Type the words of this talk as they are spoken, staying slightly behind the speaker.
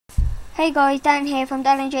Hey guys, Dan here from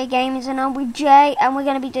Dan and Jay Gamers, and I'm with Jay, and we're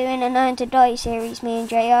going to be doing a Learn to Die series, me and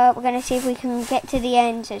Jay are. We're going to see if we can get to the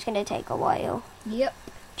end, so it's going to take a while. Yep.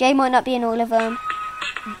 Jay might not be in all of them.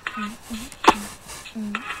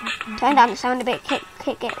 Turn down the sound a bit, can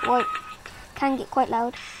get quite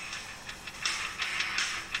loud.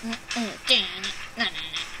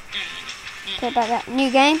 Okay, about that.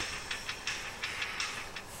 New game.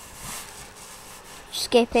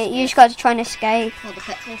 Skip it, you just got to try and escape. Oh, the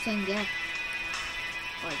petrol thing, yeah.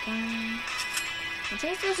 Right, I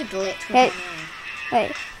think there's a glitch with Okay. it now.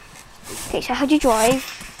 Wait. Okay, so how do you drive?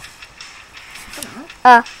 I don't know.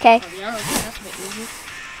 Ah, okay. Oh, the arrow, that's a bit easy.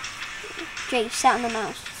 Jay, sat on the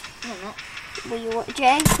mouse. No, I'm not. Will you,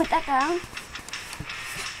 Jay, put that down.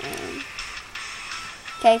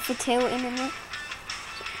 Okay, for tilting in it.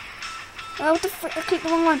 Oh, what the frick? I clicked the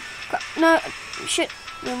wrong one. No, shut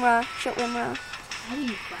WinRAR. Shut WinRAR. How do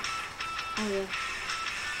you crack? Oh, yeah.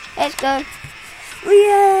 Let's go.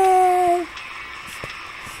 Yay!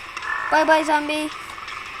 Bye bye, zombie.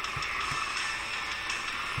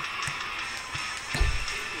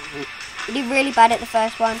 You did really bad at the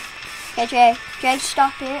first one. Okay, Jay. Jay,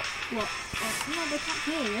 stop it. What? Oh, no, they can't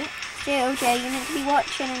hear it. Still, Jay, you need to be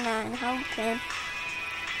watching and that and helping.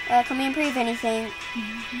 Can we improve anything?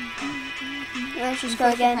 Let's just go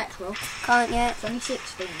Increase the again. Petrol. Can't yet. It's only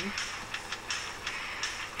 16.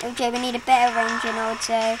 Okay, we need a better engine, I would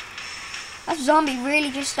say. That zombie really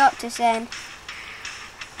just stopped us then.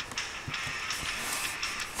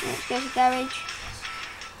 Let's go to the garage.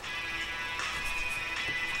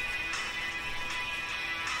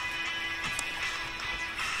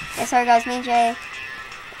 Yeah, sorry guys, me and Jay are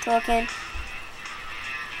talking.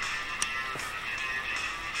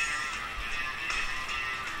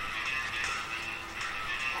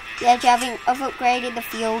 Yeah, Jay, I've upgraded the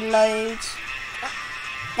fuel loads.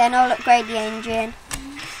 Then I'll upgrade the engine.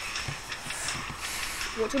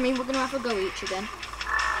 What do you mean we're going to have a go each again?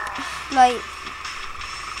 Like,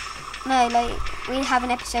 no, like, we have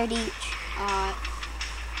an episode each.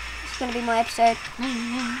 It's going to be my episode.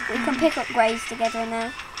 We can pick up grades together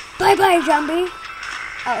now. Bye bye, zombie!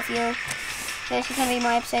 Out of fuel. So this is going to be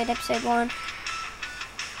my episode 1.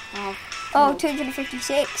 Oh, Oh,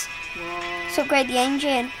 256. whoa. Let's upgrade the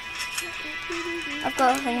engine. I've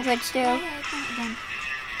got 100 still. Again.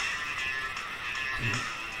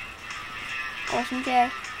 Awesome, Jay.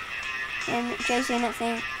 Jay's doing that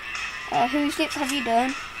thing. Whose lips have you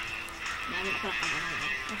done? No, I'm not gonna have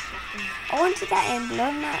that. I wanted that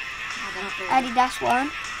emblem, that I don't know. Adidas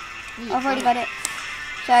one. I've already got it.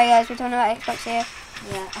 Sorry guys, we're talking about Xbox here.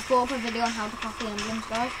 Yeah, I thought of a video on how to copy emblems,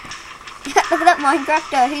 guys. Look at that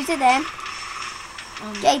Minecrafter. Who's it then?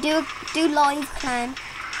 Jay, do live clan.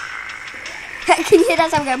 Can you hear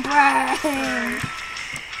that sound going? Brrrr.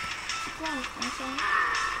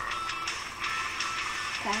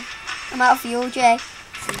 Okay. I'm out of fuel, Jay.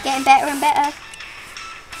 Getting better and better.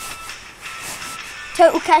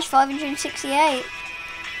 Total cash 568.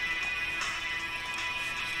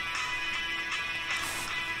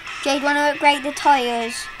 Jay, do you want to upgrade the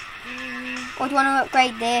tyres? Or do you want to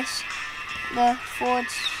upgrade this? The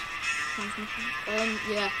Fords?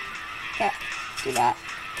 Yeah. Yeah, do that.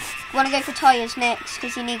 You want to go for tyres next,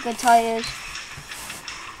 because you need good tyres.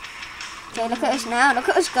 Okay, look at us now. Look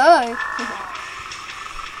at us go.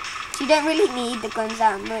 So you don't really need the guns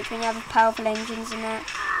that much when you have powerful engines and that.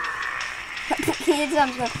 Kids,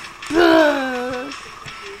 I'm just going.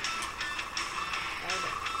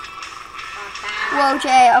 Whoa,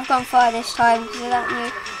 Jay, I've gone far this time because of that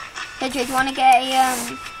new. Hey, Jay, do you want to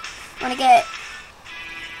get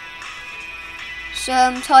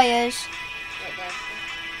some tyres?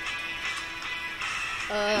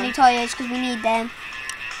 New tyres because we need them.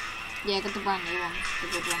 Yeah, got the brand new ones, the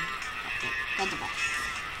good one. Got the best.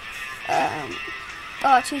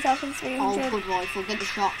 2,300. Oh, good rifle, get the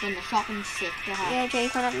shotgun's sick to have. Yeah, Jay, you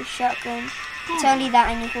can't have the shotgun. It's only that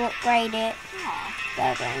and you can upgrade it. Oh,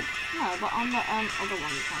 There, brain. no, but on the other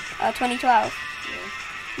one you can. 2012. Yeah.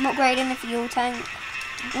 I'm upgrading the fuel tank.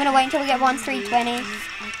 I'm going to wait until we get 320.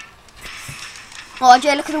 Oh,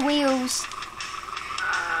 Jay, look at the wheels.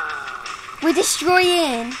 We're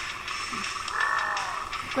destroying.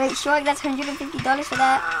 Great strike, that's $150 for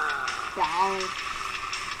that.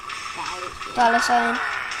 Dollar sign.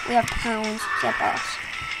 We have pounds. Yeah, boss.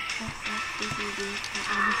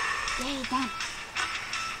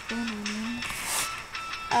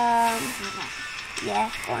 Yeah,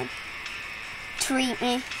 go on. Treat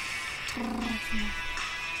me.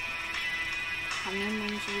 How many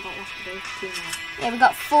moons have we got left to do? 2 more. Yeah, we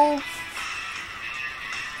got 4.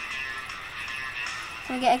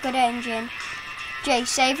 Can we get a good engine? Jay,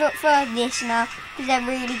 save up for this now, because they're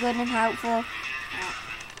really good and helpful.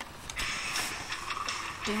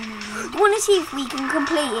 I want to see if we can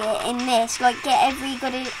complete it in this, like get every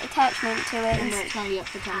good attachment to it. No, it's only up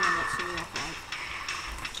to 10 minutes, so we're off.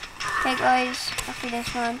 Okay guys, after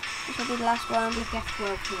this one, this will be the last one. Look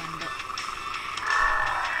F12 to end it.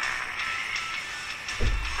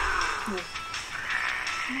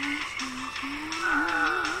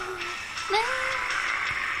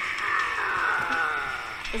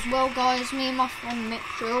 As well guys, me and my friend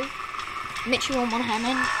Mitchell and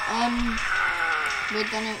Hemming,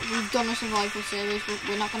 we've done a survival series,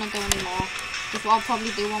 we're not going to do any more. I'll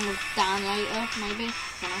probably do one with Dan later, maybe.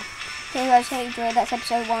 Okay guys, hope you enjoyed. That's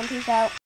episode 1. Peace out.